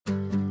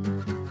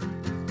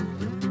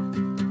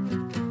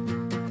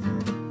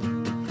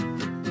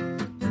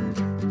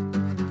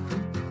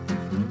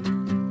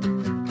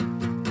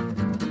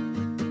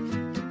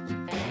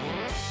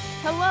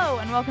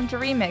and welcome to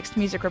Remixed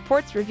Music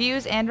Reports,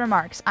 Reviews, and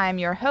Remarks. I'm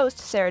your host,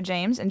 Sarah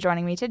James, and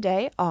joining me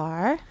today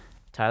are...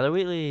 Tyler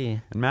Wheatley.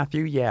 And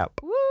Matthew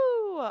Yap. Woo!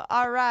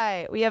 All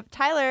right. We have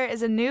Tyler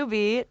is a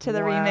newbie to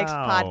the Remixed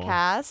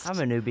podcast. I'm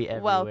a newbie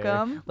everywhere.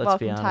 Welcome. Let's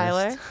Welcome, be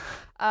honest.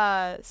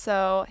 Tyler.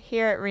 So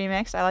here at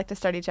Remixed, I like to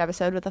start each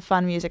episode with a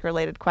fun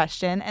music-related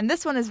question. And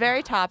this one is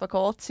very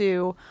topical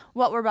to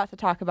what we're about to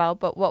talk about,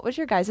 but what was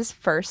your guys'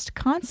 first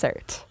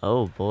concert?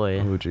 Oh, boy.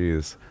 Oh,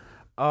 geez.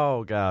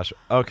 Oh, gosh.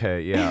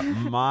 Okay, yeah.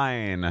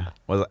 Mine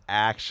was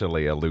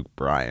actually a Luke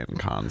Bryan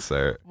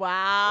concert.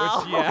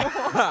 Wow. Which,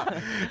 yeah.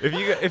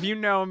 if you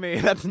know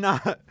me, it's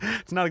not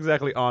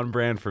exactly on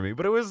brand for me,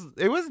 but it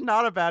was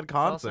not a bad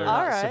Also concert. All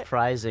not right.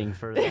 surprising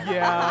for them.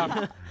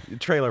 Yeah.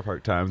 Trailer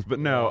park times, but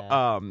no.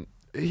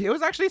 Yeah. It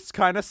was actually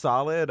kind of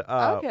solid.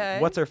 Okay.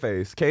 What's her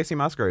face? Casey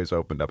Musgraves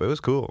opened up. It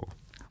was cool.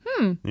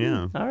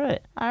 Yeah. All right.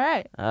 All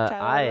right. Tyler, what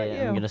I about am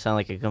you? going to sound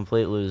like a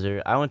complete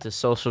loser. I went to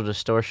Social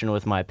Distortion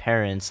with my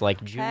parents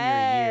like junior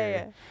Hey.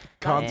 year.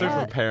 Concerts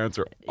Yeah. with parents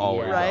are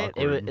always Right.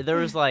 awkward. There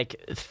was like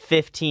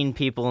 15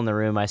 people in the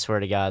room, I swear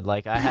to God.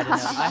 Like I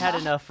had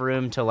enough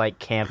room to like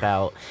camp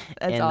out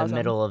That's in awesome. the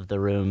middle of the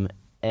room.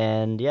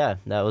 And yeah,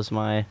 that was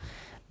my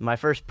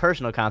first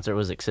personal concert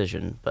was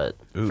Excision, but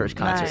Ooh, first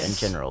concert nice.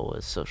 in general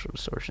was Social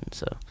Distortion.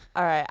 So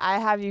All right, I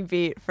have you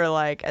beat for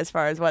like as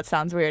far as what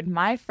sounds weird.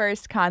 My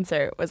first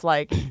concert was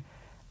like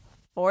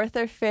 4th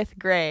or 5th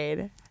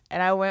grade,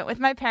 and I went with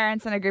my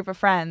parents and a group of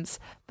friends,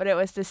 but it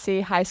was to see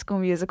High School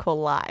Musical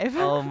live.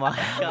 oh my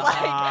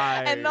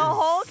God. And the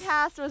whole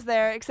cast was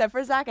there except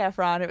for Zac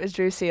Efron. It was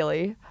Drew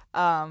Seeley.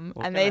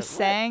 And they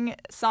sang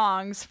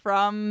songs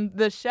from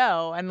the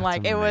show, and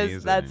like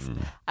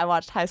I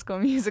watched High School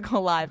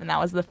Musical live, and that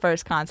was the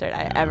first concert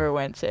I ever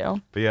went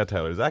to. But yeah,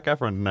 Tyler, Zac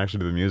Efron didn't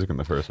actually do the music in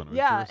the first one. It was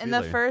Yeah, Drew in the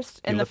Seeley.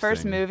 first He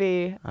lip-synced.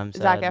 movie, I'm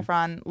Zac sad.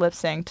 Efron lip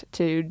synced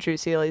to Drew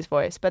Seeley's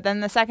voice, but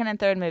then the second and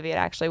third movie, it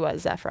actually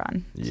was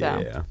Efron. So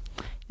Yeah.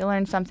 you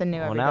learn something new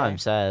Well, every now day. I'm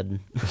sad.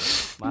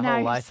 My Now whole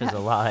you're life is sad. a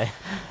lie.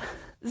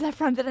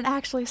 Efron didn't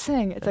actually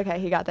sing. It's okay.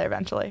 He got there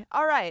eventually.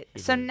 All right.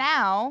 So did.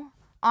 now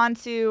on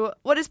to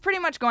what is pretty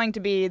much going to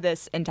be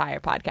this entire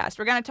podcast.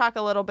 We're going to talk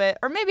a little bit,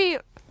 or maybe,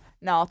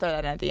 no, I'll throw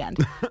that in at the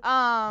end.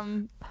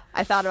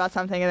 I thought about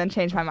something and then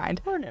changed my mind.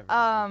 Or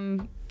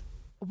never.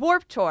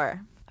 Warped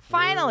Tour.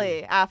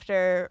 Finally,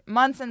 after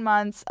months and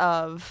months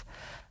of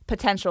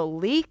potential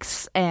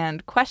leaks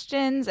and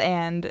questions,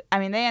 and I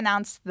mean, they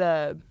announced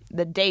the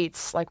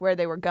dates, like where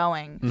they were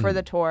going for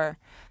the tour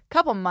a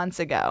couple months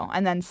ago,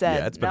 and then Yeah,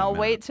 said, it's been a no, minute.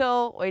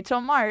 wait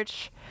till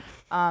March.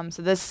 So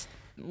this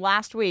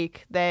last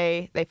week,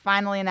 they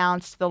finally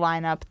announced the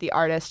lineup,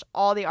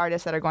 all the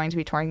artists that are going to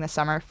be touring this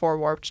summer for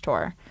Warped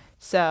Tour.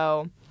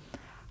 So,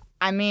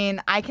 I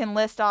mean, I can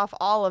list off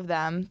all of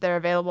them. They're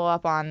available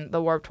up on the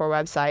Warped Tour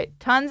website.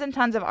 Tons and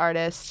tons of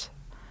artists.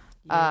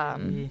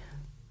 Yay.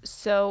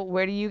 So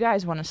where do you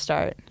guys want to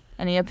start?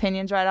 Any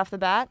opinions right off the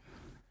bat?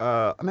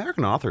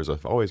 American authors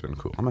have always been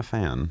cool. I'm a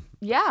fan.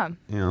 Yeah.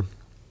 Yeah.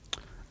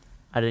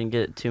 I didn't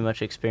get too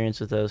much experience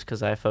with those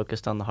because I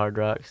focused on the hard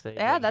rocks.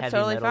 Yeah, that's heavy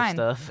totally metal fine.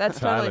 Stuff. That's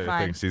Tyler totally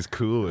fine. thinks he's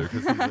cooler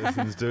because he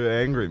listens to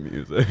angry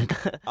music.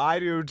 I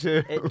do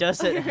too. It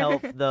doesn't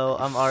help though.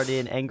 I'm already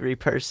an angry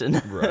person. I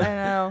Right.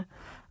 know.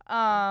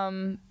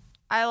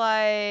 I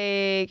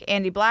like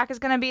Andy Black is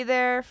going to be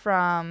there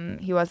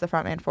he was the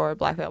frontman for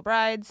Black Veil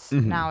Brides.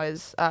 Now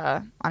is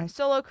on his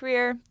solo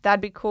career.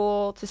 That'd be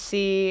cool to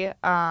see.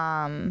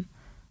 I'm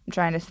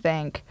trying to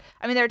think.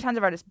 I mean, there are tons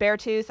of artists.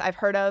 Beartooth, I've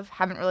heard of.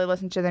 Haven't really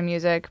listened to their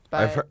music,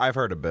 but I've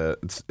heard a bit.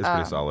 It's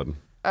pretty solid.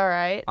 all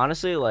right.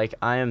 Honestly, like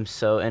I am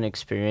so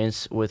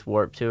inexperienced with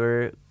Warped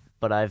Tour,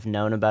 but I've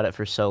known about it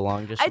for so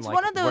long just It's from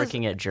one like of those-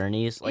 working at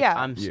Journeys. Like Yeah.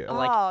 I'm Yeah.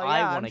 like Oh, I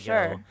yeah, want I'm to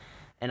sure. go.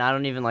 And I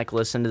don't even like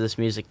listen to this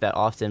music that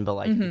often, but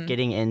like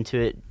getting into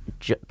it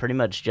pretty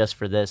much just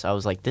for this, I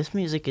was like, this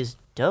music is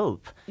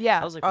dope. Yeah.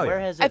 I was like, Oh, where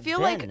yeah. has it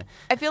been?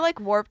 I feel like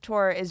Warped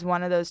Tour is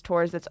one of those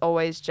tours that's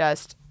always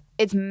just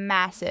it's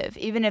massive,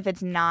 even if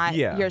it's not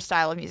Yeah. your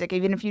style of music,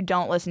 even if you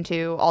don't listen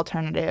to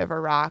alternative or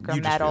rock or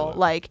You just metal. feel it.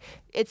 Like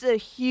it's a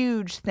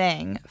huge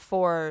thing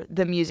for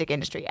the music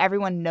industry.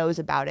 Everyone knows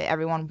about it.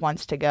 Everyone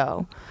wants to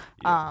go.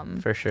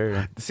 For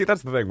sure. See,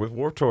 that's the thing with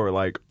Warped Tour.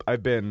 Like,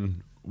 I've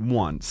been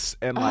once,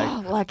 and like,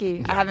 Oh,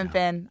 lucky. I haven't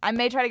been. I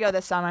may try to go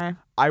this summer.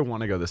 I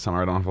want to go this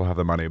summer. I don't know if we'll have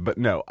the money, but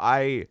no,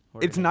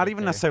 it's gonna not get even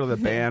there. necessarily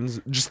the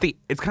bands. Just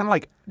it's kind of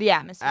like The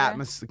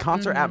atmosphere.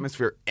 concert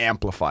atmosphere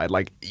amplified.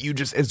 Like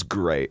it's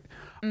great.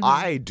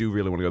 I do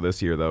really want to go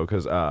this year though,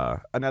 because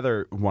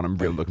another one I'm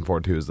really looking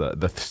forward to is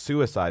the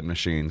Suicide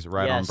Machines.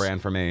 Right on Yes.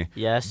 brand for me.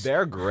 Yes.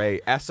 They're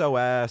great.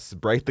 SOS,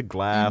 Break the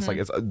Glass. Like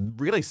it's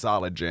really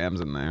solid jams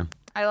in there.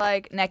 I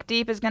like Neck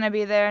Deep is going to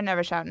be there.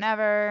 Never Shout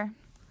Never.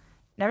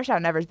 Never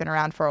Shout Never's been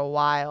around for a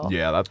while.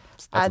 Yeah, that's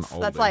an That's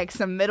oldie. like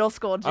some middle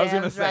school I was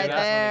gonna jams say, right that's When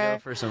we there. go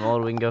for some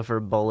old, we can go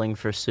for Bowling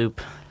for Soup.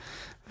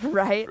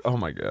 Right? Oh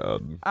my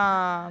god.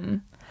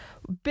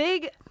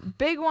 Big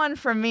one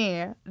for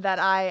me that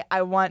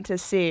I want to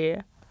see.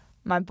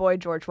 my boy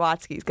George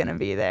Watsky's gonna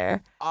be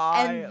there.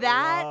 And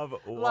that, love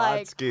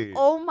like, Watsky.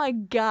 oh my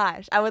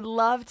gosh, I would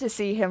love to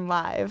see him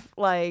live.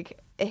 Like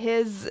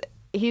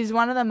he's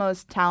one of the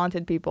most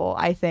talented people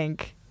I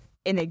think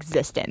in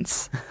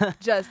existence.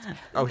 Just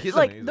He's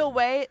like amazing.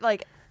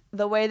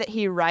 the way that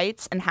he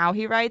writes and how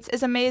he writes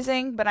is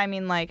amazing. But I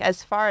mean, like,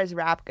 as far as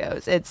rap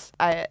goes,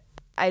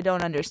 I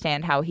don't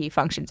understand how he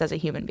functions as a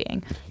human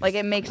being. Like,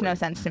 it makes no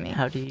sense to me.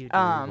 How do you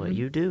do what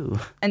you do?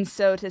 And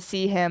so to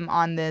see him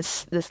on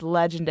this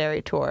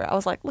legendary tour, I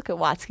was like, look at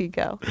Watsky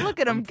go. Look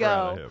at him Proud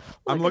go. of him. Look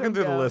I'm at looking him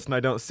through the go. list and I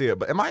don't see it.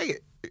 But am I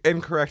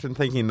incorrect in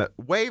thinking that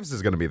Waves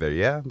is going to be there?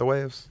 Yeah, the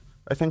Waves.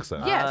 I think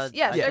so. Yes, I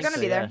they're think going to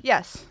so, be there. yeah.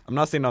 Yes. I'm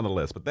not seeing it on the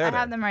list, but they're I there.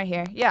 have them right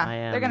here.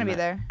 Yeah, they're going to be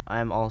there.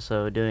 I'm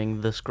also doing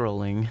the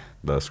scrolling.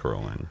 The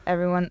scrolling.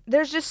 Everyone,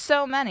 there's just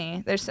so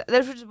many. There's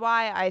which is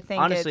why I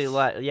think Honestly, it's,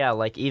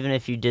 like even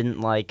if you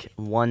didn't like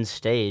one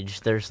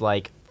stage, there's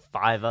like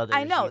 5 others.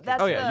 I know you could-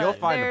 that's Oh yeah, you'll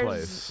find a there's-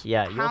 place.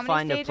 Yeah, How you'll many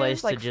find a stages?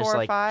 place Like to just 4 or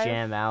like 5?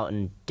 jam out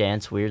and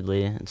dance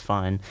weirdly. It's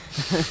fine.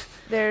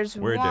 There's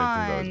Weird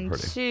dancing's always 1,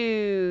 pretty.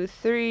 2,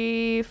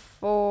 3,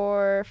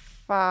 4,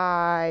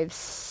 5,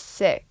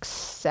 6,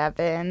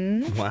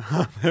 7.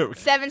 Wow.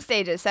 7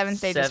 stages. 7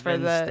 stages for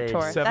Seven the stages.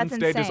 tour. Seven That's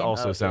stages insane.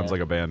 also Oh, sounds yeah.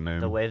 like a band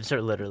name. The waves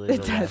are literally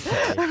the last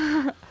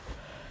stage.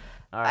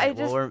 All right,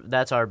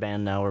 that's our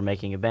band now. We're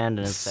making a band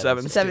and it's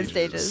 7 7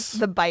 stages. stages.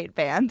 The Bite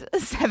Band.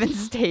 7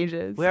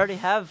 stages. We already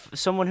have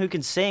someone who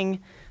can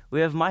sing. We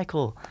have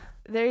Michael.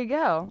 There you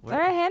go. There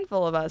are a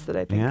handful of us that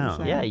I think Yeah. can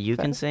sing. Yeah, you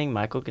So- can sing.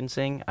 Michael can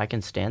sing. I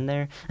can stand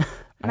there.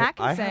 Matt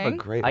can I sing. have a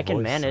great I can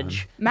voice,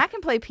 manage. Matt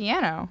can play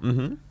piano.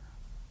 Mm-hmm.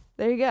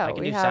 There you go. I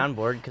can we do have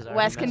soundboard because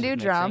Wes can do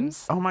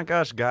drums. Oh my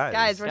gosh, guys.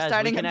 Guys, we're Guys,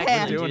 starting we can a actually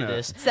band. do Doing it.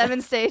 this.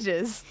 7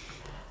 stages.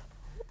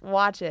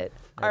 Watch it.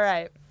 All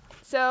right.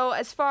 So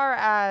as far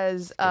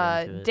as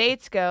get into it.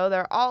 dates go,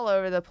 they're all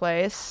over the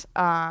place.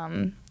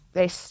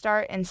 They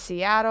start in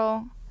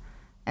Seattle,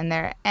 and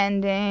they're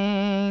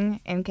ending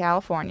in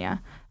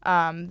California.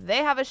 They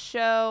have a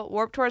show.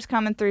 Warped Tour's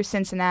coming through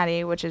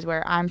Cincinnati, which is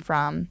where I'm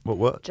from,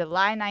 What?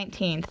 July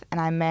 19th, and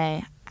I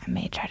may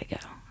try to go.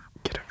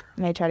 Get her.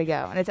 I may try to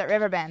go. And it's at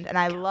Riverbend, and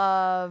I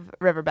love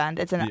Riverbend.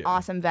 It's an Yeah.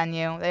 awesome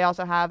venue. They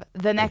also have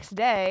the next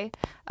day,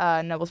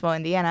 Noblesville,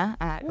 Indiana,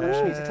 at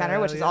Coach Music Center,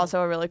 which is yeah.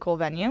 also a really cool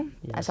venue.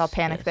 I saw Yes,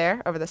 Panic yes.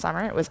 there over the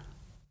summer. It was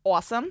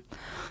awesome.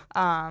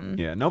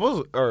 Yeah,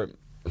 Noblesville's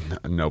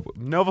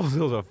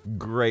a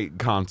great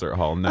concert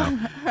hall.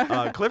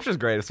 No, Cliff's is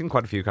great. I've seen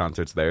quite a few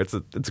concerts there. It's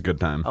a good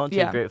time. I went to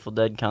Yeah. a Grateful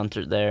Dead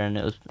concert there, and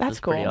it was That's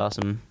pretty cool.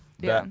 awesome.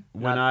 Yeah.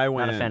 When not, I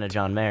went, not a fan of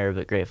John Mayer,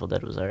 but Grateful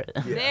Dead was alright.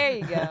 There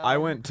you go. I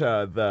went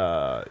to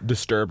the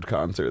Disturbed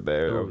concert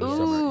there over the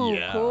summer. Ooh,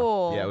 Yeah.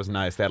 cool. Yeah, it was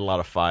nice. They had a lot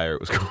of fire.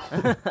 It was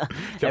cool.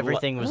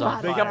 Everything was on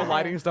Wow. They fire. kept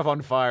lighting stuff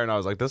on fire, and I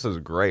was like, "This is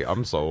great.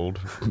 I'm sold."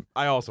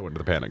 I also went to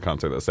the Panic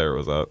concert that Sarah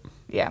was at.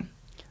 Yeah.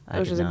 I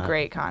Which did was a not.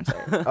 great concert.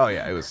 Oh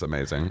yeah, it was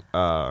amazing.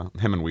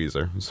 Him and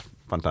Weezer. It was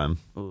a fun time.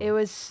 Ooh. It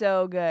was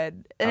so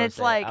good. And I would it's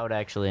say like, I would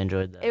actually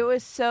enjoyed that. it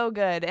was so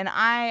good. And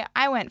I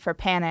went for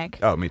Panic.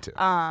 Oh, me too.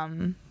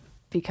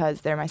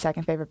 Because they're my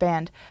second favorite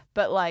band.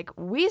 But like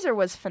Weezer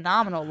was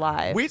phenomenal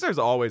live. Weezer's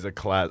always a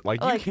class.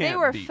 Like you like can't they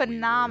were beat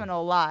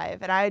phenomenal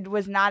live, and I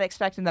was not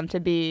expecting them to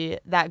be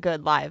that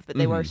good live, but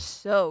they were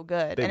so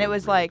good. They and it were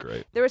was really like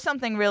great. there was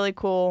something really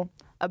cool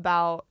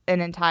about an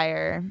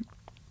entire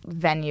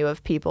venue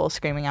of people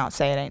screaming out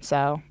 "Say It Ain't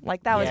So."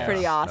 Like that was Yes.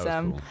 pretty That was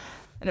awesome. cool.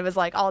 And it was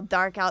like all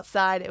dark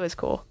outside. It was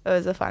cool. It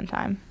was a fun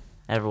time.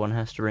 Everyone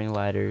has to bring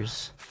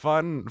lighters.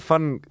 Fun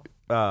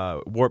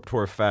Warped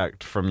Tour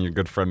fact from your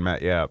good friend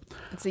Matt Yap.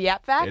 It's a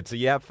Yap fact. It's a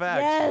Yap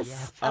fact.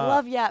 Yes, I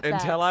love Yap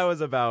facts. Until I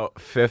was about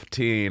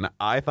 15,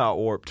 I thought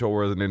Warped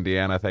Tour was an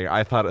Indiana thing.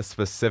 I thought it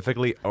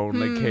specifically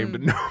only came to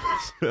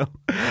Noblesville.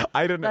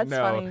 I didn't That's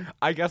know. funny.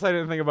 I guess I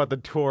didn't think about the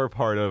tour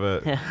part of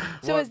it.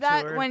 So Warped is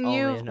that Tour, when only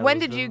you? in When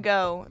did you Noblesville.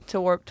 go to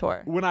Warped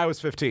Tour? When I was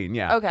 15,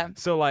 yeah. Okay.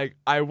 So like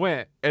I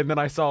went and then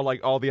I saw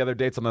like all the other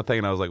dates on the thing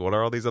and I was like, what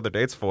are all these other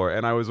dates for?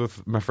 And I was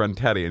with my friend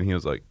Teddy and he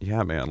was like,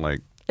 yeah, man, like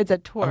It's a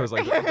tour. I was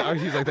like,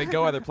 he's like, they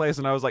go other place,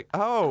 and I was like,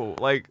 oh,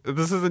 like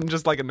this isn't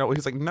just like a no.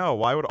 He's like, no,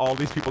 why would all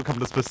these people come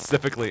to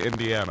specifically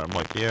Indiana? I'm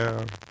like,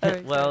 yeah,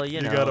 Well, you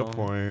you know. got a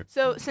point.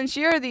 So, since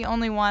you're the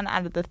only one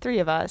out of the three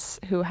of us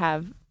who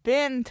have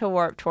been to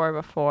Warped Tour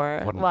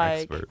before, What an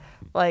like, expert.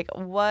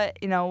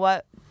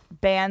 what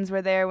bands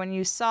were there when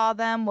you saw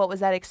them? What was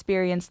that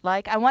experience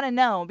like? I want to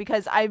know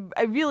because I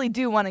really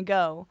do want to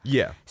go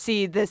Yeah,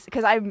 see this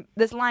because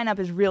this lineup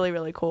is really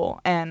really cool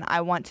and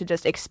I want to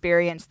just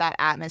experience that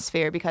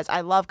atmosphere because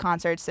I love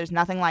concerts. There's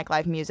nothing like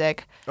live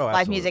music. Oh,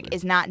 Live music absolutely.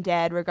 is not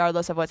dead,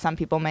 regardless of what some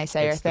people may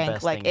say It's or the think.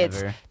 best Like thing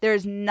it's ever.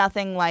 there's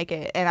nothing like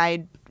it, and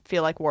I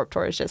feel like Warped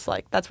Tour is just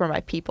like that's where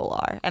my people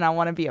are, and I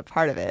want to be a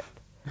part of it.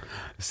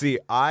 See,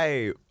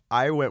 I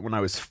went when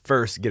I was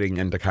first getting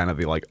into kind of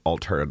the like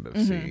alternative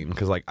scene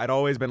because like I'd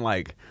always been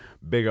like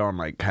big on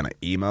like kind of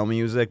emo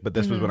music, but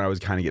this was when I was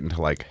kind of getting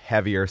to like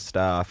heavier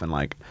stuff and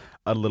like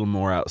a little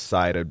more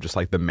outside of just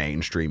like the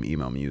mainstream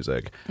emo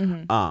music.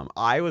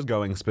 I was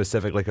going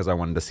specifically because I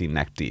wanted to see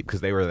Neck Deep because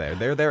they were there.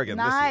 They're there again.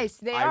 Nice,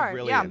 this year. they are.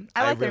 Yeah,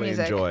 I like their really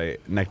music. enjoy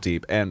Neck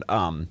Deep, and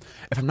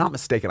if I'm not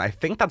mistaken, I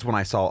think that's when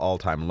I saw All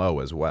Time Low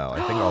as well. I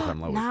think All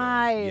Time Low was there.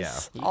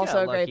 Nice. You Also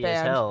got a great lucky as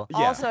band. hell. Yeah.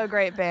 Also a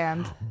great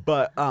band.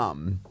 But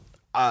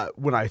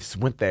when I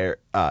went there,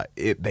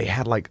 they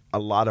had like a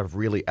lot of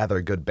really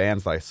other good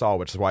bands that I saw,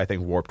 which is why I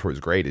think Warped Tour is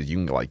great. Is you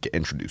can like get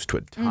introduced to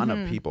a ton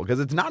of people because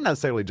it's not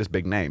necessarily just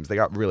big names. They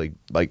got really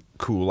like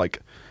cool,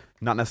 like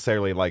not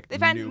necessarily like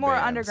They've had new more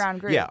bands.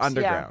 underground groups. Yeah,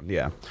 underground.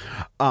 Yeah.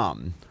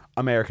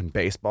 American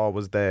Baseball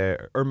was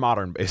there, or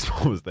Modern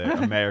Baseball was there.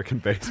 American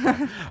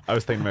Baseball. I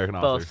was thinking American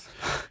Authors.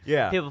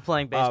 Yeah. People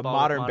playing baseball.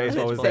 Modern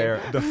Baseball was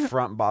there. The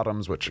Front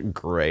Bottoms, which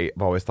great.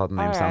 I've always thought the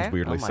name All sounds right.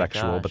 weirdly Oh my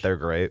sexual, gosh. but they're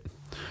great.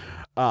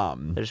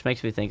 It just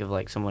makes me think of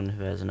like someone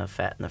who has enough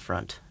fat in the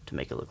front to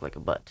make it look like a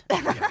butt.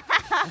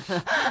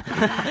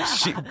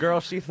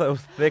 She's so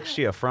thick,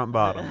 she a front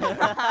bottom.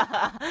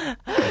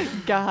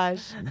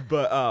 Gosh.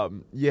 But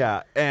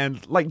yeah,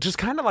 and like just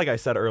kind of like I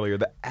said earlier,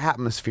 the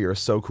atmosphere is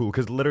so cool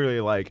because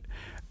literally like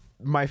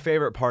my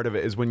favorite part of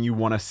it is when you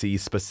want to see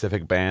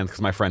specific bands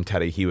because my friend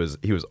Teddy he was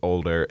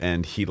older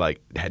and he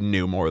like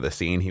knew more of the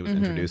scene. He was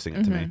introducing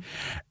it to me,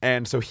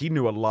 and so he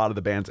knew a lot of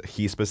the bands that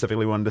he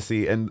specifically wanted to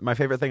see. And my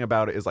favorite thing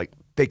about it is like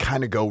they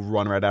kind of go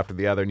one right after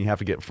the other, and you have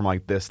to get from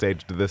like this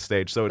stage to this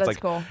stage. So it's That's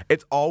like cool.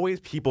 it's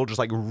always people just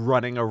like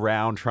running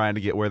around trying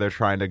to get where they're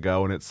trying to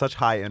go, and it's such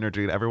high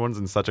energy, and everyone's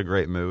in such a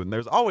great mood. And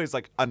there's always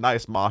like a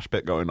nice mosh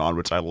pit going on,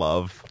 which I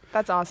love.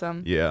 That's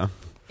awesome. Yeah.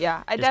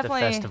 Yeah, I Just a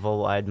definitely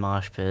festival-wide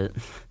mosh pit.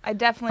 I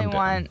definitely I'm down.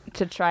 want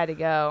to try to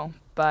go,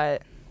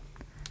 but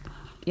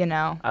you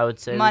know, I would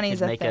say money's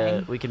we a could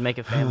thing. we could make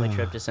a family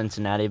trip to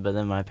Cincinnati, but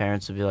then my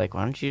parents would be like,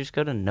 "Why don't you just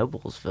go to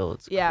Noblesville?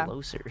 It's Yeah.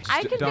 closer."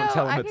 I could don't go.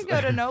 tell 'em I it's- could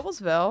go to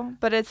Noblesville,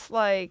 but it's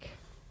like,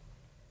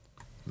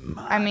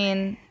 I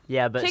mean,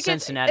 Yeah, but Tickets-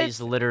 Cincinnati's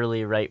it's-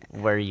 literally right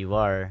where you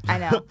are. I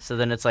know So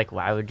then it's like,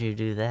 why would you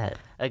do that?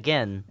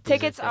 Again, these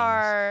tickets things.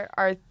 are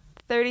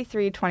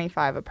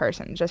 $33.25 a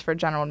person just for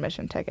general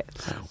admission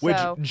tickets. Which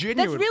so that's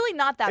genuine- really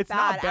not that it's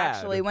not bad.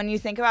 actually when you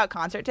think about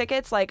concert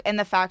tickets, like, and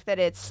the fact that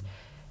it's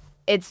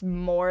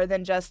more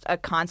than just a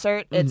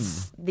concert.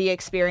 It's the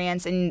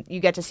experience, and you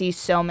get to see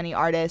so many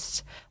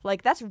artists.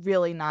 Like, that's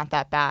really not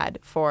that bad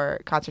for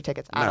concert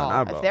tickets at No, all.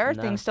 not at If all. there are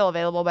No. things still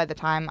available by the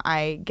time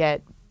I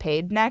get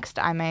paid next,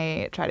 I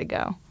may try to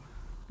go.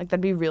 Like,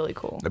 that'd be really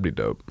cool. That'd be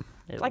dope.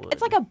 It Like, would.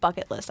 it's like a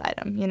bucket list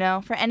item, you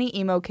know, for any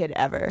emo kid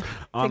ever to go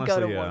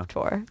Honestly, to yeah. Warped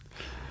Tour.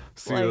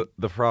 See, Like-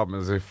 the problem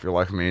is if you're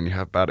like me and you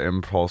have bad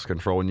impulse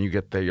control, when you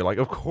get there, you're like,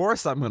 of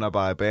course I'm gonna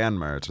buy band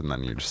merch, and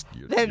then you're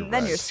Then you're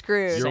wrecked.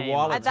 screwed. Your Same.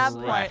 wallet's At that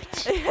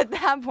wrecked. point, at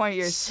that point,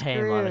 you're Same,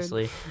 screwed.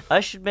 honestly. I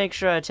should make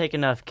sure I take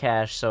enough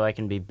cash so I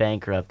can be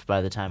bankrupt by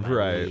the time I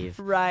Right. leave.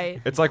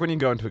 Right. It's like when you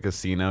go into a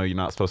casino, you're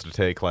not supposed to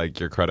take like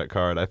your credit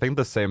card. I think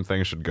the same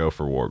thing should go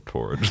for Warped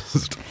Tour.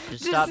 Just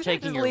Just stop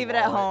taking just your leave it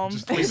at wallet. home.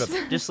 Just leave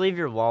it. Just leave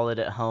your wallet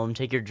at home.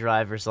 Take your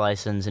driver's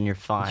license, and you're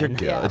fine. You're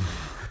good. Yeah.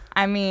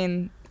 I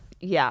mean,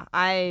 yeah,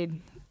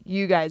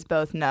 you guys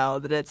both know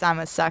that I'm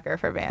a sucker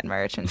for band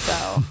merch, and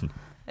so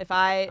if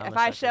I I'm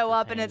a show sucker for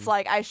up and it's pain.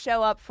 like I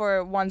show up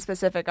for one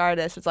specific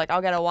artist, it's like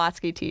I'll get a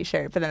Watsky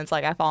T-shirt, but then it's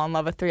like I fall in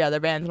love with 3 other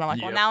bands, and I'm like,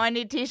 well, Yep. now I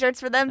need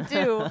T-shirts for them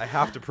too. I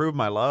have to prove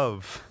my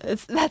love.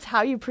 That's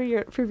how you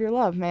prove your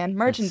love, man. That's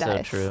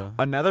Merchandise. so true.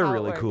 Another How it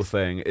really cool works.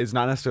 thing is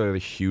not necessarily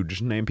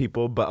huge name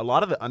people, but a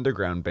lot of the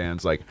underground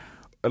bands, like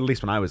at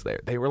least when I was there,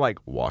 they were like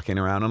walking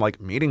around and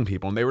like meeting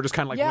people, and they were just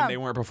kind of like Yeah. when they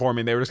weren't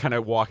performing, they were just kind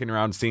of walking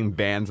around seeing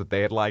bands that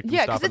they had liked. Yeah,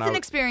 and stuff, because and it's I an was-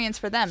 experience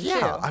for them Yeah,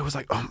 too. I was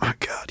like, oh my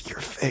god, you're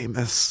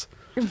famous.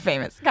 You're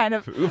famous, kind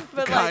of.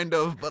 But Kind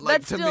of, but like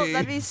that's to still me.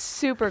 that'd be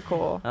super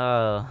cool.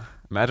 Oh,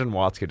 Imagine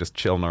Watsky just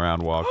chilling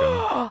around walking.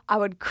 I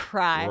would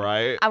cry.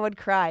 Right? I would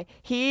cry.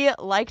 He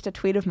liked a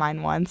tweet of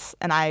mine once,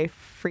 and I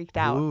freaked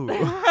out. Ooh.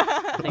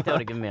 I think that would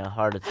have given me a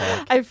heart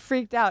attack. I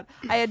freaked out.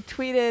 I had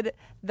tweeted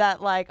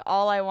that like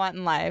all I want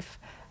in life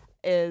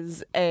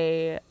is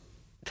a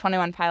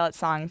 21 Pilots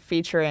song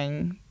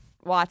featuring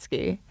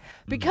Watsky.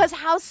 Because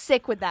how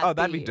sick would that be? Oh,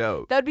 that'd be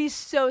dope. That'd be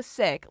so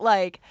sick.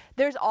 Like,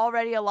 there's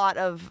already a lot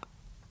of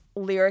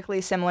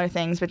lyrically similar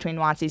things between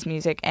Watsy's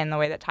music and the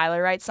way that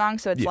Tyler writes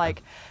songs. So it's Yeah.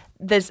 like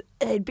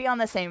it'd be on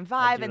the same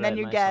I vibe, do and then write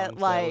you my get songs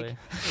that like way.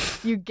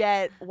 you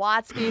get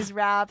Watsky's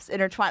raps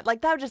intertwined.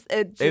 Like that would just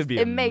It'd be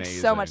it makes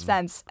so much amazing.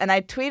 sense. And I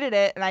tweeted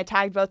it and I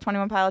tagged both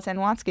 21 Pilots and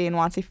Watsky, and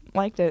Watsky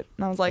liked it.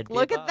 And I was like, It'd be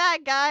look a at bop. that,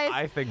 guys.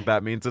 I think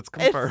that means it's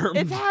It's, confirmed.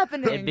 it's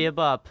happening. It'd be a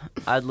bop.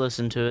 I'd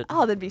listen to it.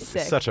 Oh, that'd be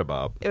sick. Such a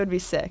bob. It would be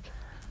sick.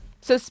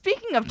 So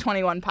speaking of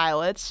 21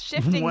 Pilots,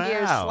 shifting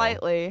gears Wow.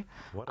 slightly,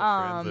 What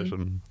a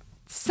transition.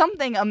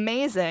 something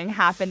amazing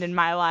happened in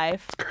my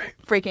life Great.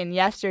 freaking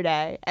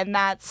yesterday, and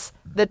that's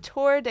the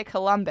Tour de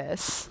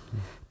Columbus.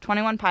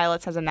 21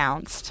 Pilots has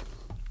announced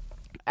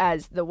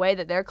as the way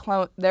that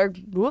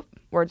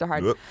words are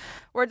hard. Whoop.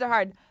 Words are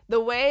hard. The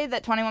way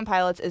that 21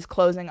 Pilots is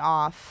closing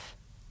off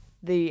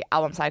the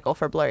album cycle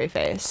for Blurry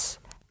Face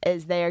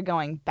is they are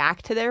going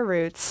back to their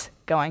roots,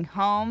 going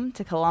home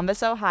to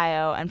Columbus,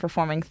 Ohio, and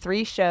performing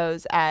 3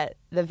 shows at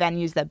the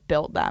venues that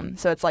built them.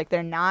 So it's like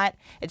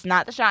it's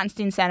not the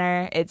Schottenstein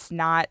Center, it's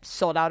not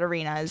sold out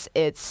arenas,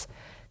 it's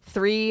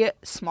 3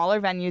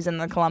 smaller venues in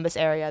the Columbus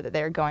area that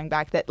they're going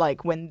back, that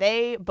like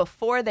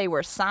before they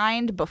were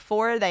signed,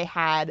 before they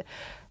had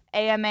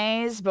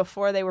AMAs,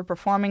 before they were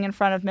performing in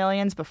front of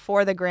millions,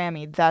 before the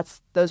Grammy,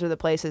 those are the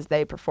places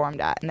they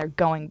performed at, and they're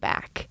going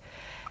back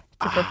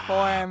to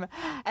perform.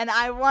 And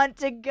I want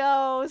to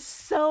go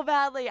so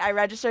badly. I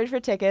registered for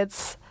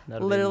tickets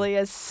literally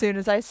as soon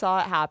as I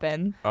saw it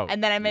happen. Oh.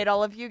 And then I made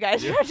all of you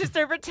guys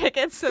register for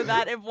tickets so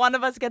that if one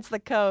of us gets the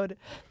code,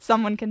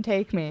 someone can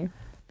take me.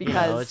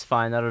 Because no, it's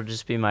fine. That'll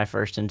just be my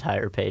first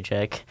entire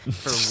paycheck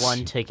for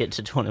 1 ticket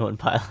to 21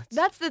 Pilots.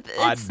 That's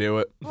I'd do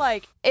it.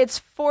 Like,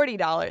 it's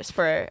 $40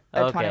 for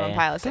a 21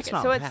 Pilots That's ticket.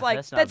 not So it's bad. like,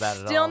 That's not bad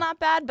at still all. not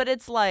bad, but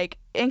it's like,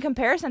 in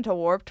comparison to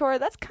Warped Tour,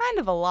 that's kind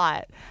of a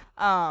lot.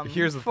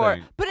 Here's the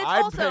thing. But it's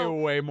I'd also,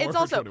 pay way more it's for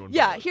also, 21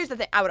 yeah, Pilots. here's the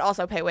thing. I would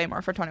also pay way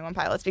more for 21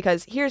 Pilots,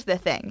 because here's the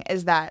thing,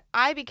 is that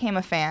I became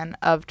a fan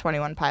of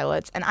 21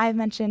 Pilots, and I've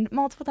mentioned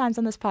multiple times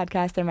on this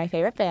podcast, they're my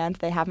favorite band.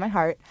 They have my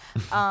heart.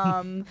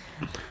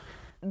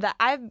 That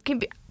I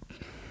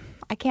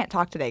can't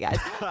talk today, guys.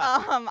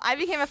 I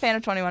became a fan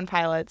of 21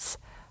 Pilots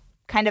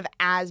kind of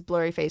as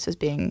Blurry Face was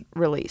being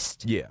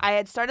released. Yeah. I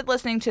had started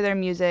listening to their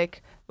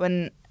music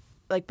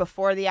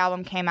before the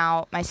album came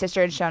out. My sister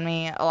had shown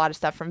me a lot of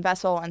stuff from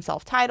Vessel and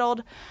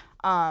Self-Titled.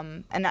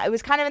 And it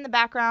was kind of in the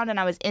background, and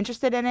I was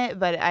interested in it,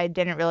 but I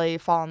didn't really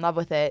fall in love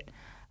with it.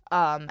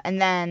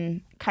 And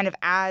then kind of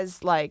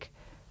as like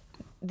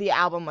the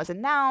album was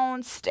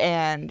announced,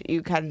 and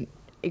you could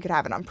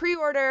have it on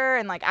pre-order,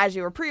 and like as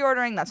you were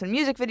pre-ordering, that's when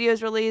music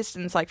videos released,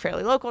 and it's like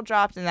Fairly Local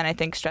dropped, and then I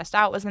think Stressed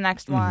Out was the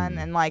next one,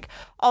 and like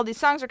all these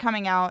songs are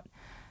coming out,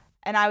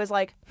 and I was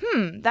like,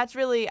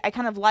 I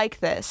kind of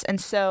like this.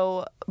 And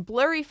so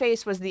Blurry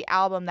Face was the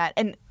album that,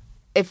 and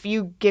if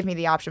you give me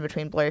the option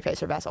between Blurry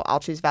Face or Vessel, I'll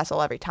choose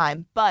Vessel every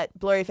time, but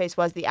Blurry Face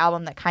was the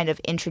album that kind of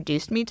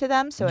introduced me to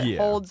them, so it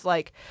holds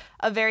like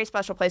a very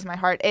special place in my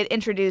heart. It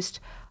introduced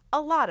a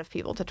lot of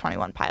people to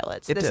 21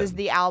 Pilots. This is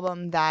the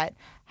album that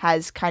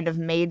has kind of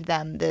made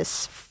them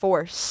this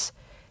force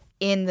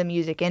in the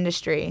music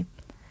industry.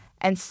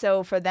 And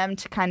so for them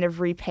to kind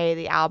of repay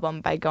the album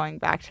by going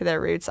back to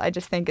their roots, I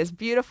just think is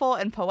beautiful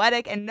and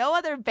poetic, and no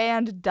other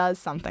band does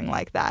something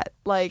like that.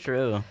 Like,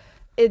 True.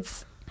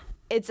 It's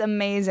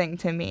amazing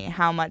to me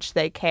how much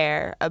they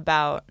care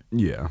about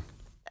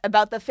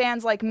the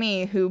fans like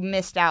me who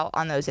missed out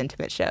on those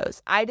intimate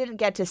shows. I didn't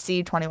get to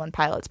see 21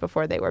 Pilots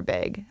before they were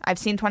big. I've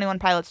seen 21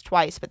 Pilots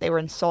twice, but they were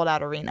in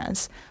sold-out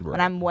arenas,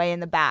 and I'm way in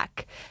the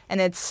back. And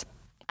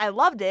I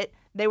loved it.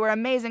 They were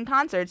amazing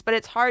concerts, but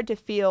it's hard to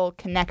feel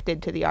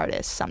connected to the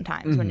artists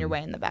sometimes when you're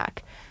way in the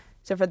back.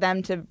 So for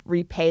them to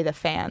repay the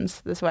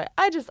fans this way,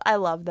 I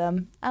love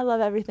them. I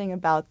love everything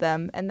about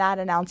them, and that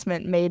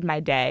announcement made my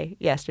day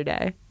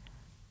yesterday.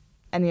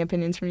 Any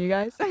opinions from you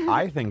guys?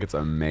 I think it's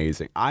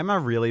amazing. I'm a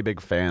really big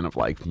fan of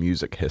like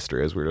music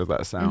history, as weird as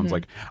that sounds.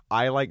 Like,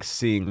 I like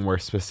seeing where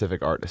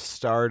specific artists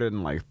started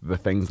and like the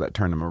things that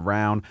turned them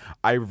around.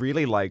 I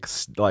really like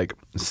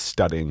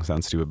studying,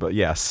 sounds stupid, but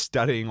yeah,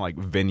 studying like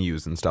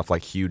venues and stuff,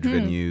 like huge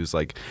venues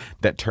like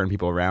that turn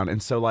people around.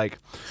 And so like,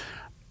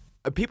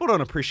 people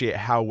don't appreciate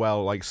how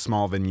well like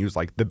small venues,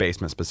 like the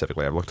Basement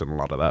specifically, I've looked at a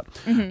lot of that,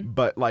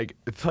 but like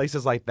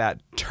places like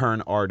that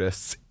turn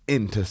artists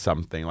into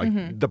something,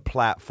 like the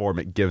platform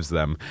it gives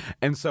them.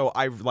 And so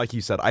like you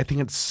said, I think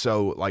it's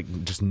so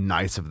like just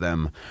nice of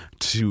them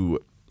to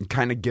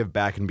kind of give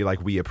back and be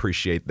like, we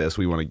appreciate this,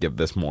 we want to give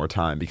this more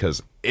time,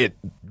 because it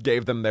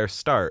gave them their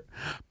start.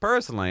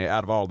 Personally,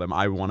 out of all of them,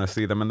 I want to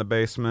see them in the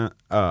Basement.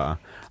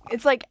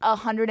 It's like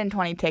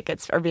 120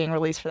 tickets are being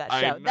released for that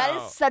show. That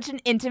is such an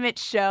intimate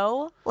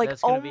show. Like,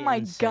 That's gonna oh be my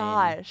insane.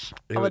 gosh.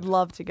 I would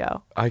love to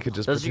go. I could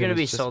just Those are going to pretend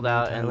be it's just sold me,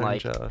 out Tyler, in and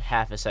like Josh.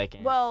 half a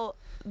second. Well,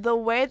 the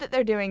way that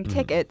they're doing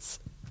tickets,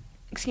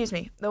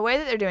 the way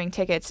that they're doing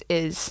tickets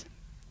is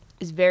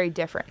very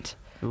different.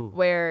 Ooh.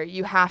 Where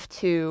you have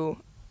to,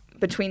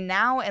 between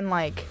now and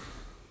like,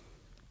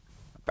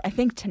 I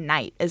think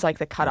tonight is like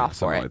the cutoff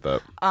for it. Something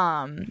like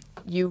that.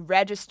 You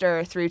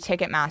register through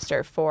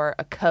Ticketmaster for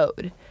a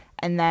code,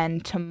 and then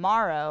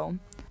tomorrow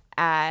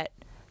at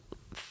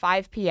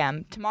 5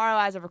 p.m. Tomorrow,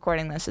 as of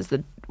recording this, is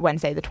the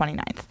Wednesday, the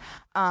 29th.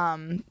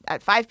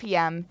 At 5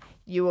 p.m.,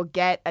 you will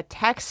get a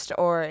text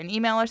or an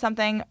email or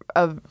something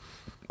of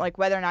like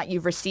whether or not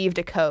you've received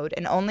a code,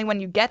 and only when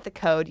you get the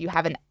code, you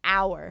have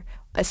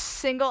a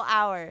single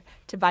hour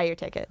to buy your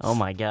tickets. Oh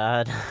my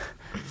god.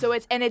 So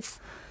it's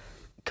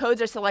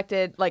codes are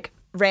selected like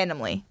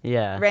randomly.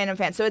 Yeah. Random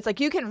fans. So it's like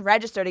you can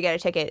register to get a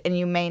ticket, and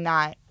you may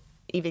not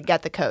even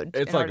get the code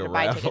It's in like order a to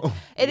buy raffle. tickets.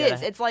 It You is.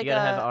 gotta- It's like you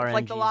gotta have it's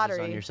like the RNGesus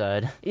lottery on your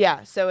side.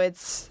 Yeah. So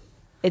it's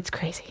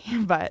crazy,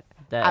 but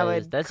I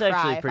would That's cry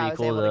actually if I pretty was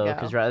cool able to though, go.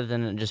 because rather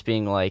than it just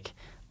being like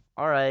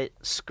all right,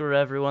 screw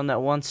everyone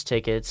that wants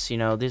tickets. You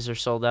know, these are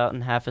sold out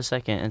in half a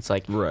second. It's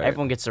like Right.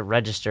 everyone gets to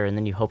register, and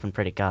then you hope and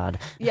pray to God.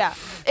 Yeah,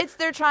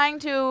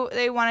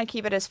 they want to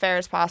keep it as fair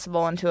as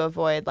possible and to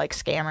avoid like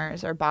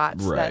scammers or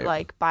bots that Right.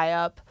 like buy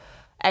up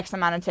X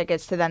amount of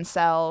tickets to then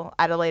sell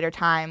at a later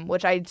time,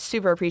 which I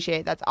super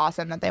appreciate. That's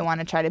awesome that they want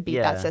to try to beat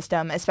that Yeah.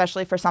 system,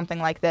 especially for something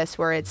like this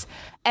where it's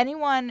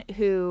anyone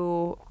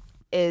who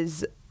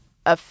is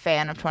a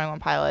fan of 21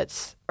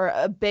 Pilots or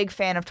a big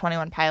fan of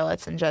 21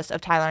 Pilots and just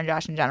of Tyler and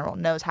Josh in general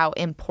knows how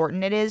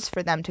important it is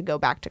for them to go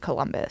back to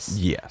Columbus.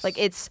 Yes. Like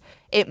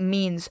it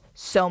means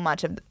so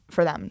much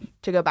for them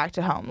to go back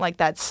to home. Like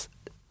that's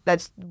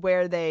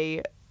where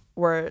they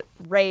were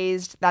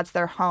raised. That's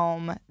their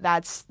home.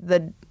 That's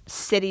the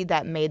city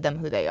that made them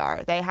who they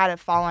are. They had a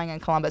following in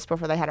Columbus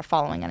before they had a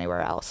following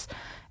anywhere else.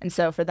 And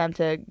so for them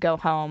to go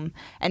home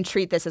and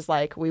treat this as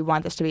like, we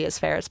want this to be as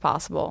fair as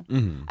possible.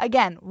 Mm-hmm.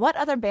 Again, what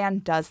other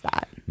band does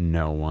that?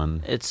 No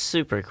one. It's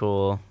super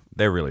cool.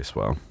 They're really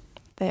swell.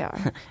 They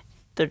are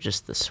They're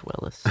just the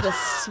swellest. the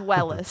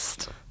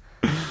swellest.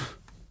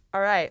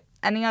 All right.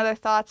 Any other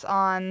thoughts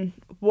on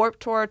Warped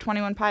Tour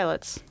 21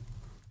 Pilots?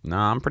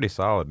 Nah, I'm pretty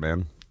solid,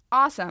 man.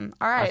 Awesome.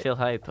 All right. I feel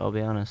hype, I'll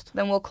be honest.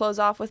 Then we'll close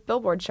off with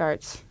Billboard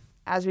charts,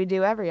 as we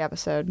do every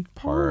episode.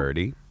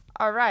 Party.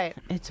 All right.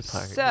 It's a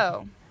party.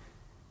 So,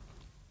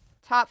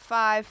 top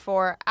 5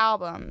 for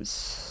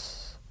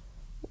albums.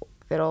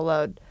 It'll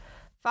load.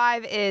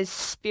 5 is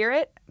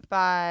Spirit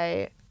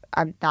by...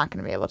 I'm not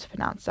going to be able to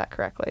pronounce that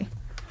correctly.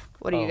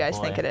 What do you Oh, guys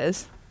boy. think it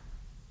is?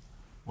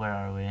 Where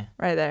are we?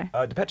 Right there.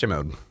 Depeche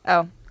Mode.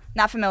 Oh,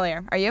 not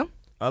familiar. Are you?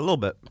 A little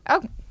bit.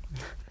 Oh,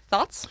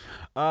 thoughts?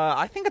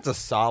 I think it's a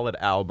solid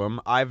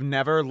album. I've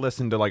never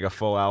listened to like a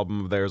full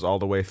album of theirs all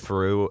the way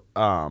through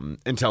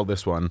until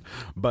this one,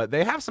 but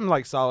they have some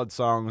like solid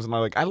songs, and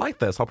I like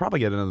this. I'll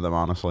probably get into them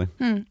honestly.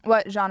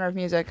 What genre of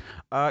music?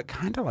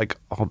 Kind of like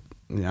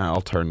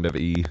alternative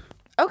y.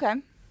 Okay.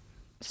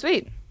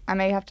 Sweet. I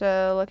may have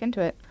to look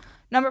into it.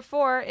 Number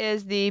 4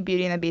 is the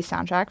Beauty and the Beast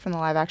soundtrack from the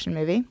live action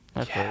movie.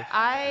 Okay.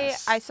 I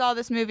saw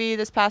this movie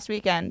this past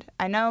weekend.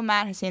 I know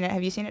Matt has seen it.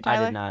 Have you seen it, I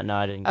Tyler? did not. No,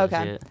 I didn't go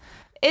Okay. see it.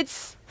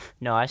 It's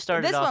No, I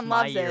started This off one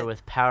my loves year it.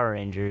 with Power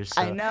Rangers.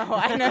 So.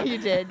 I know you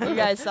did. You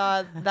guys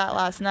saw that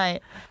last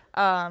night.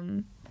 I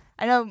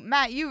know,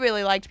 Matt, you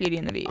really liked Beauty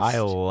and the Beast. I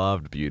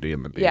loved Beauty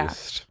and the Yeah.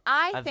 Beast.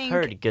 I've think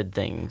heard good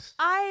things.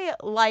 I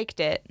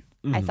liked it.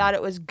 I thought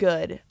it was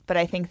good, but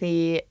I think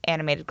the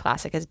animated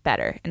classic is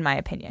better, in my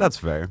opinion. That's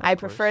fair. I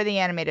prefer the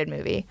animated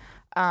movie.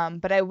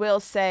 But I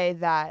will say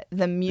that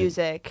the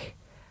music,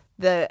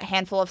 the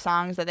handful of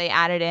songs that they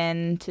added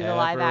in to the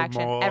live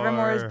action,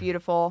 Evermore is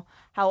beautiful.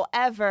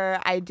 However,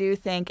 I do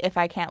think If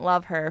I Can't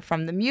Love Her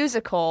from the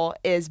musical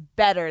is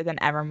better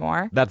than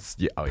Evermore, That's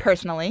yeah.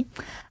 personally.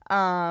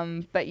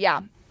 But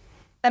yeah,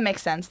 that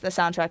makes sense. The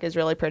soundtrack is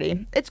really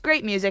pretty. It's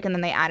great music, and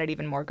then they added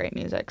even more great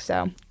music.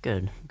 So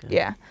Good.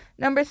 yeah.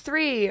 Number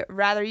 3,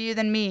 Rather You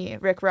Than Me,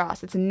 Rick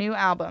Ross. It's a new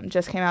album,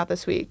 just came out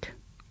this week.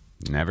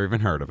 Never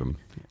even heard of him.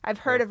 I've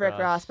heard Rick of Rick Ross.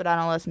 Ross, but I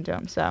don't listen to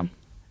him, so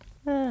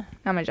not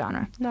my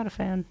genre. Not a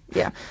fan.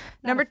 Yeah.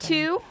 Number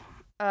 2,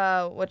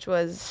 which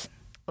was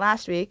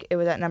last week, it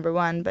was at number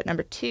 1, but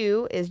number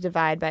 2 is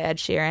Divide by Ed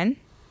Sheeran.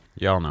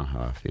 Y'all know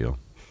how I feel.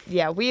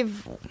 Yeah,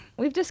 we've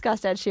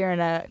discussed Ed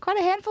Sheeran quite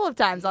a handful of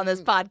times on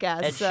this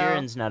podcast. Ed so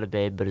Sheeran's not a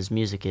babe, but his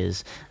music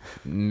is.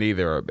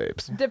 Neither are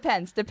babes.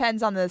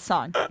 depends on the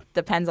song.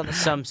 Depends on the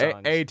song. Some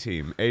songs.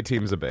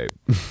 A-team's a babe.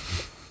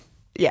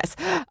 Yes.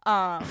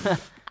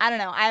 I don't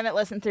know. I haven't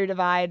listened through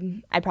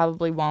Divide. I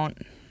probably won't.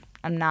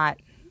 I'm not.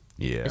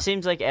 Yeah. It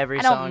seems like every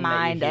I don't song that you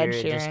mind hear, Ed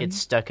it just Sheeran. gets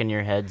stuck in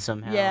your head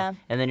somehow. Yeah.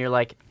 And then you're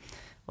like,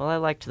 well, I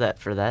liked that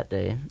for that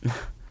day.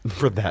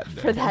 For that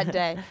day. For that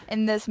day,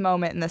 in this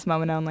moment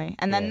only.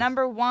 And then Yes.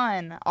 number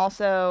 1,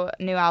 also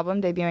new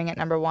album debuting at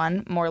number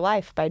 1, More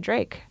Life by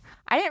Drake.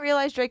 I didn't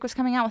realize Drake was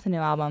coming out with a new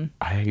album.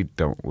 I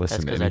don't listen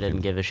That's to because I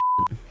anything. didn't give a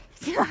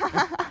shit.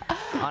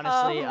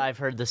 Honestly, I've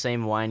heard the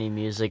same whiny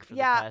music for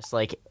Yeah. the past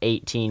like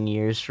 18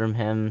 years from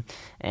him,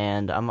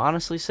 and I'm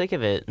honestly sick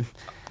of it.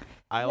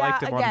 I Yeah,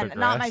 liked him again, on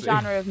not my Degrassi.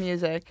 genre of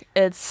music.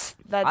 That's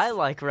I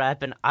like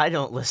rap and I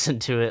don't listen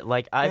to it.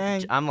 Like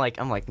Dang. I'm like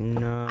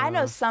no. I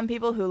know some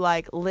people who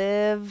like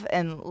live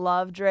and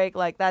love Drake.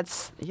 Like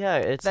that's Yeah,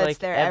 it's That's like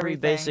their every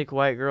everything. basic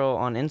white girl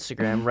on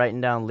Instagram writing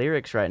down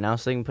lyrics right now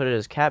so they can put it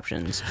as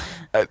captions.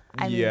 I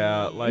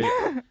Yeah, mean- like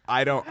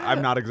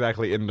I'm not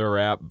exactly into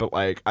rap, but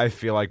like I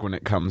feel like when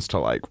it comes to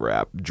like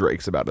rap,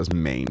 Drake's about as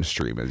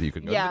mainstream as you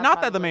can go. Yeah,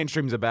 Not that the probably.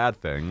 mainstream's a bad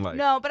thing. Like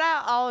no, but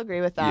I'll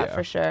agree with that Yeah.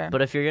 for sure.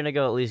 But if you're gonna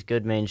go at least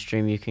good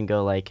mainstream, you can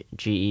go like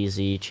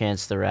G-Eazy,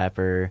 Chance the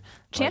Rapper.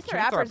 Chance the Chance the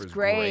Rapper's Rapper's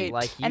great. great.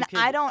 Like, you and could-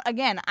 I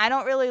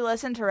don't really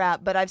listen to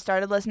rap, but I've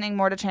started listening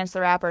more to Chance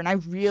the Rapper, and I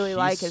really he's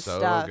like his so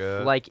stuff.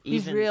 good. Like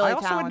He's even really I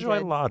also talented.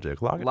 enjoy Logic.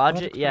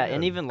 Logic, yeah, pretty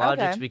and good. even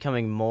Logic's Okay.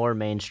 becoming more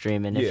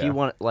mainstream. And if Yeah. you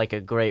want like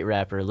a great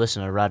rapper,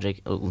 listen to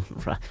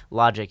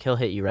Logic. He'll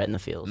hit you right in the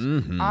feels.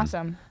 Mhm.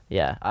 Awesome.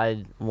 Yeah,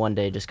 I one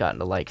day just got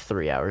into like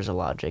 3 hours of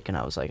Logic, and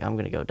I was like, I'm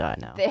gonna go die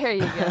now. There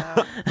you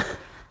go.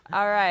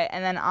 All right,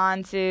 and then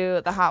on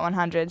to the Hot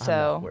 100. not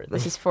So worthy.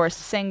 this is for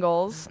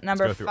singles.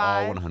 Number Let's go through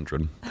all 5.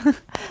 100.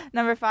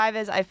 Number 5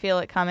 is "I Feel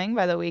It Coming"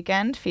 by The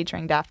Weeknd,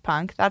 featuring Daft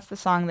Punk. That's the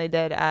song they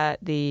did at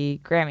the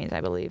Grammys,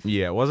 I believe.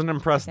 Yeah, wasn't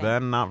impressed Okay.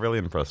 then, not really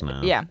impressed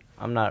now. Yeah.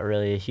 I'm not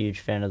really a huge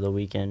fan of The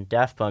Weeknd.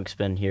 Daft Punk's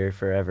been here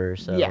forever,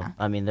 so Yeah.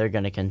 I mean they're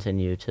gonna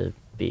continue to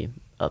be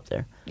up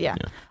there. Yeah.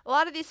 A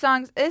lot of these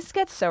songs, this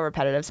gets so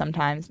repetitive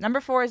sometimes. Number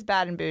 4 is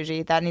 "Bad and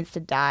Bougie." That needs to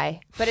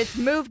die. But it's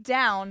moved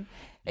down.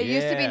 It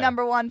used to be Yeah.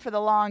 number 1 for the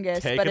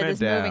longest, but Taking it it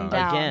is moving down.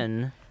 down.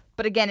 Again,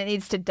 But again, it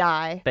needs to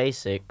die.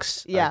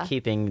 basics Yeah. are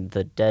keeping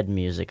the dead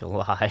music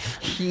alive.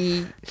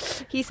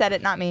 He said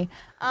it, not me.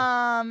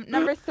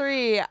 Number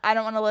 3, "I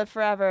Don't Want to Live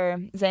Forever."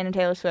 Zayn and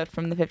Taylor Swift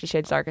from the 50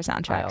 Shades Darker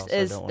soundtracks also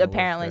is don't wanna live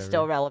apparently forever.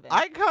 still relevant.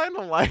 I kind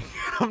of like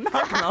it. I'm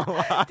not going to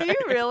lie. Do you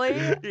really?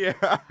 Yeah.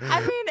 I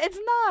mean, it's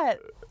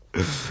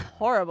not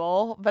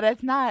horrible, but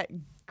it's not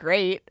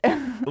great.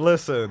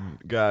 Listen,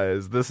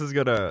 guys, this is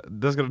gonna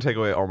take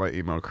away all my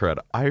emo cred.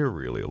 I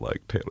really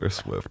like Taylor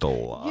Swift a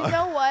lot. You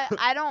know what?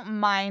 I don't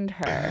mind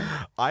her.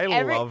 I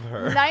love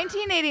her.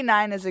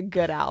 1989 is a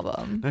good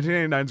album.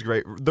 1989's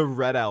great. The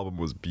Red album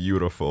was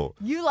beautiful.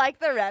 You like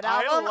the Red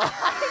I album?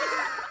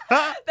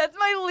 That's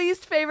my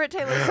least favorite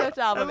Taylor Swift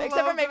album, I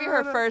except for love maybe the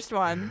her Red- first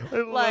one. I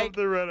love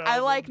the Red I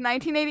album. like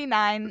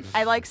 1989.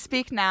 I like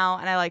 "Speak Now,"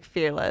 and I like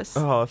 "Fearless."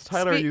 Oh,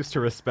 Tyler Speak- used to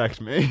respect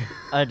me.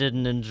 I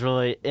didn't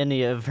enjoy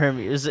any of her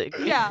music.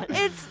 Yeah,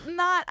 it's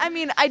not. I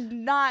mean, I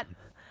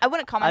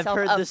wouldn't call I've myself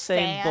heard a the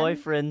same fan.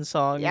 boyfriend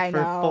song Yeah, I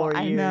for know, 4 years.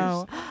 I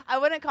know. I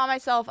wouldn't call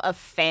myself a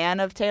fan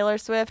of Taylor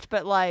Swift,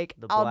 but like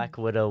The I'll Black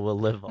Widow will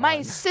live on.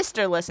 My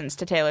sister listens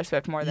to Taylor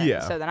Swift more than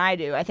than I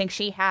do. I think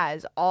she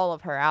has all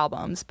of her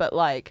albums, but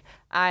like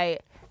What a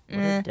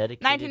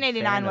dedicated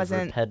 1989 fan of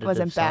wasn't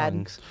repetitive bad.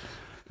 songs.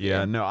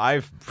 Yeah, no,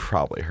 I've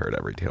probably heard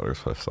every Taylor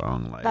Swift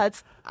song. Like,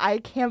 I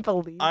can't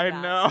believe I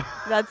that. know.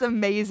 That's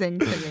amazing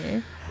to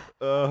me.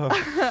 All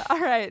right,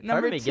 Part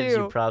number of me 2. gives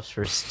you props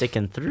for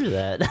sticking through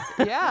that.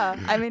 Yeah,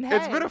 I mean, hey,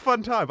 It's been a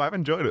fun time. I've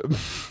enjoyed it.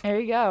 there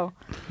you go.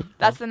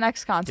 That's the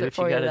next Do concert what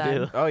for you you gotta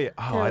then. do. Oh yeah.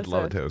 Oh, Taylor I'd love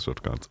a Swift. Taylor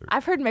Swift concert.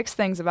 I've heard mixed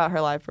things about her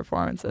live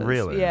performances.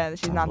 Really? Yeah,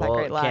 she's not that Well,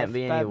 great it live. can't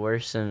be any but-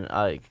 worse than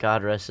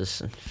God rest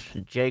his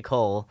J.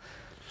 Cole.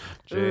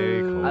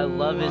 J. Cole. I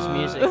love his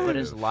music, but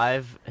his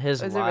live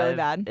Is it really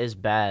bad? is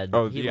bad.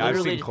 Oh, He yeah, I've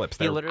literally- seen clips.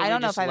 He They're- literally I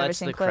don't know just if I've ever lets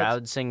seen the clips.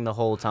 crowd sing the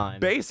whole time.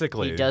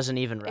 Basically. He doesn't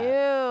even rap.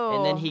 Ew.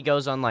 And then he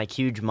goes on like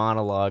huge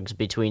monologues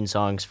between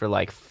songs for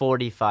like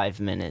 45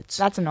 minutes.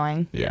 That's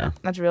annoying. Yeah.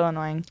 That's real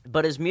annoying.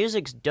 But his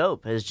music's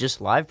dope. His just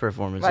live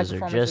performances,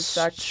 Live are performances just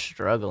suck.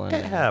 struggling.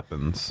 It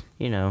happens.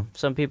 You know,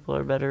 some people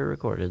are better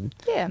recorded.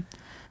 Yeah.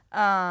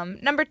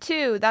 Number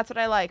 2, "That's What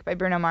I Like" by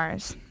Bruno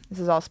Mars. This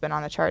has all been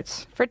on the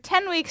charts for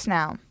 10 weeks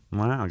now,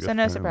 Wow. Good so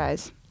no for him.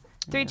 surprise.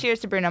 3 cheers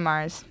to Bruno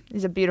Mars.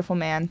 He's a beautiful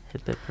man.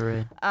 Hip hip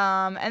hooray.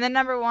 And then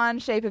number 1,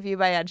 "Shape of You"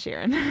 by Ed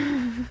Sheeran.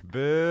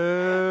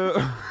 Boo.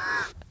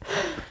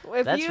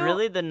 If That's you-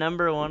 really the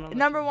number one. On the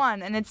number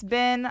 1, and it's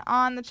been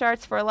on the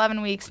charts for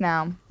 11 weeks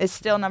now. It's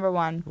still number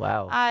 1.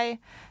 Wow.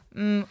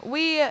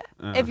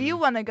 If you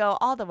want to go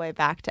all the way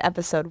back to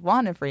episode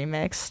 1 of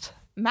Remixed,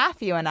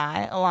 Matthew and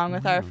I, along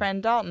with our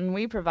friend Dalton,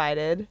 we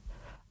provided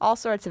all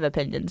sorts of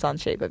opinions on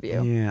 "Shape of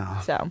You." Yeah.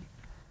 So,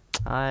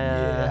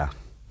 Yeah.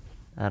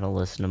 I don't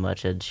listen to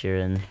much Ed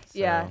Sheeran. So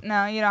yeah,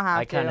 no, you don't have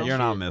I kind to. of You're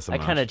not missing I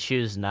much. kind of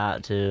choose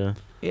not to.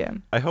 Yeah,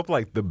 I hope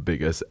like the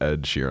biggest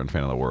Ed Sheeran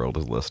fan in the world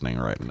is listening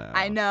right now.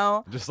 I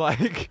know. Just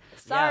like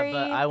Sorry.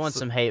 Yeah, but I want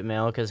some hate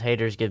mail because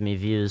haters give me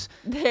views.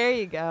 There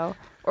you go.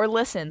 Or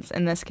listens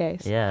in this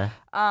case. Yeah.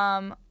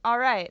 All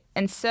right.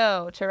 And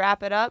so to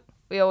wrap it up,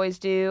 we always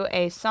do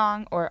a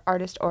song or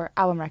artist or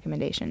album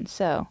recommendation.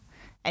 So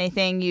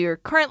anything you're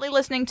currently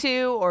listening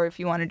to, or if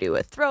you want to do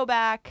a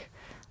throwback,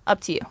 up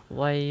to you.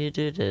 Why you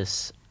do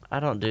this? I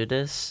don't do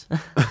this.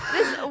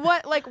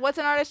 What's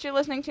an artist you're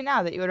listening to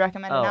now that you would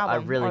recommend Oh, an I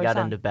album? really or a got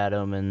song? into Bad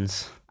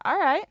Omens. All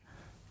right.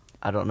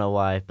 I don't know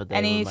why, but they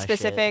Any were my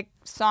specific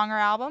song or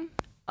album?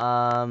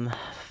 shit.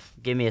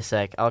 Give me a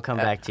sec. I'll come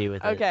back to you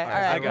with it. Okay. All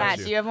I right. got Matt,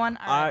 you. do you have one?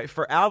 All right.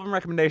 For album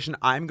recommendation,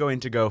 I'm going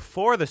to go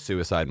for the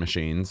Suicide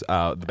Machines, the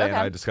band Okay.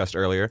 I discussed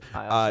earlier.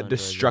 I also enjoy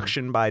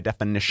Destruction by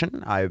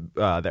Definition,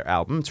 their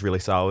album, it's really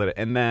solid.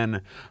 And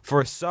then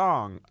for a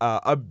song,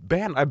 a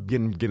band I've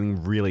been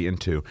getting really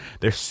into.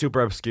 They're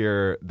super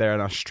obscure. They're an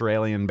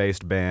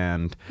Australian-based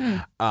band.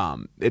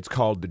 It's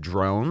called The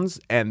Drones,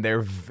 and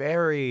they're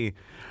very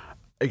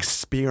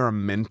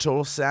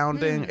experimental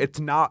sounding. It's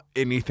not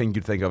anything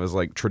you'd think of as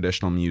like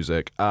traditional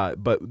music,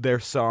 but their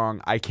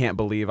song "I Can't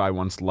Believe I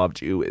Once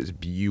Loved You" is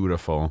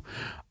beautiful.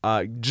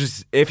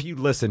 Just if you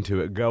listen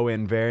to it, go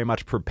in very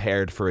much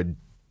prepared for a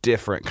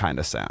different kind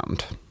of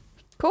sound.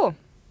 Cool.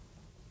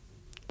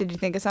 Did you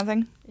think of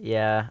something?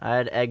 Yeah, I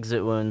had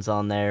Exit Wounds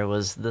on there.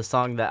 Was the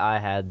song that I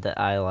had that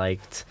I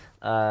liked.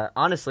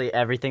 Honestly,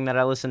 everything that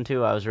I listened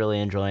to, I was really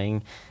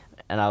enjoying,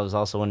 and I was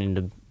also wanting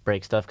to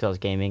break stuff because I was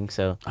gaming.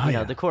 So Oh,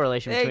 yeah. the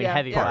correlation There you between go,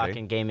 heavy yeah. rock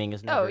and gaming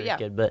is never yeah. as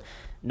good. But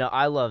no,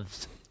 I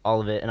loved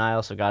all of it. And I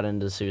also got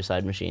into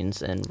Suicide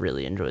Machines and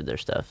really enjoyed their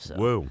stuff. So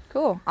Whoa.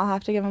 Cool. I'll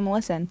have to give them a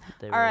listen.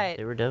 they All right.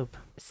 were dope.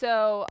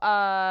 So,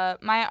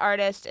 my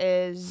artist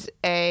is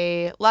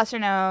a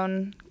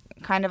lesser-known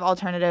kind of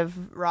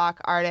alternative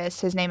rock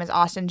artist. His name is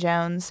Austin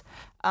Jones.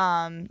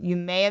 You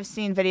may have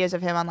seen videos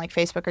of him on like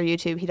Facebook or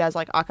YouTube. He does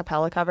like a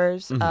cappella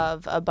covers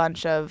of a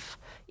bunch of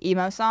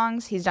emo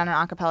songs. He's done an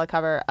a cappella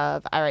cover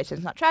of I Write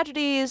Sins Not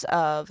Tragedies,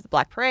 of The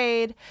Black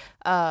Parade,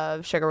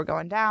 of Sugar We're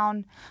Going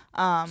Down.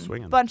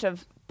 Swinging. Bunch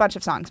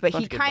of songs. But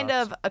he of good kind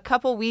bops. of a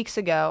couple weeks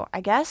ago,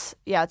 I guess,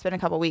 yeah, it's been a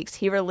couple weeks,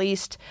 he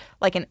released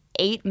like an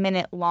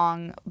 8-minute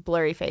long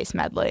Blurry Face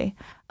medley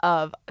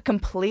of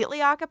completely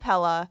a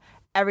cappella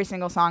every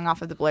single song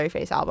off of the Blurry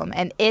Face album.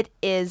 And it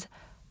is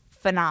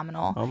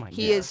phenomenal. Oh my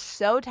He is gosh.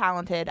 so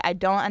talented. I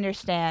don't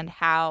understand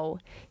how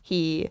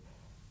he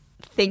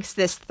thinks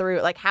this through,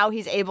 like how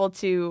he's able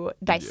to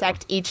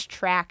dissect each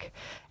track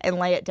and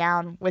lay it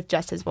down with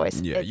just his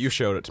voice. Yeah, It's you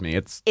showed it to me.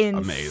 It's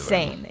insane.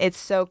 amazing. It's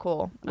so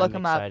cool. Look I'm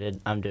him excited.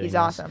 up. I'm doing He's this.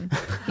 awesome. I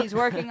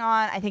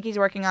think he's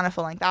working on a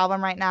full-length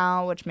album right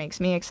now, which makes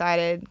me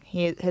excited.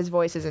 His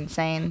voice is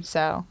insane.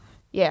 So,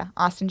 yeah,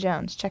 Austin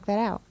Jones. Check that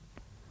out.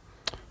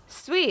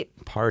 Sweet.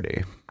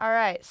 Party. All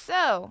right.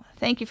 So,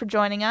 thank you for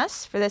joining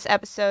us for this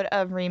episode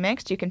of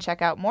Remixed. You can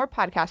check out more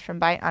podcasts from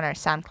Byte on our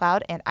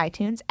SoundCloud and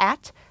iTunes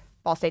at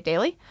Ball State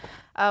Daily.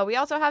 We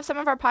also have some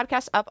of our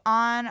podcasts up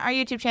on our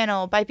YouTube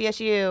channel, Byte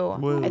BSU.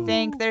 Woo. I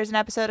think there's an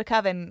episode of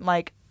Coven,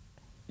 like,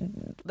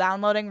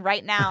 downloading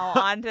right now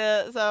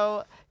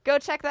so go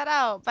check that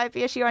out. Byte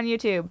BSU on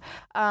YouTube.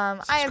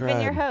 I have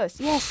been your host.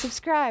 Yes,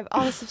 subscribe.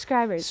 All the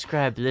subscribers.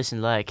 Subscribe,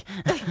 listen, like.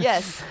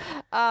 Yes.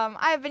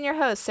 I have been your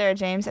host, Sarah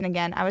James, and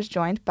again, I was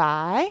joined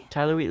by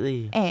Tyler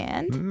Wheatley.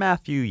 and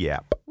Matthew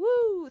Yap.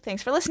 woo.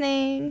 Thanks for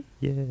listening.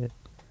 Yeah.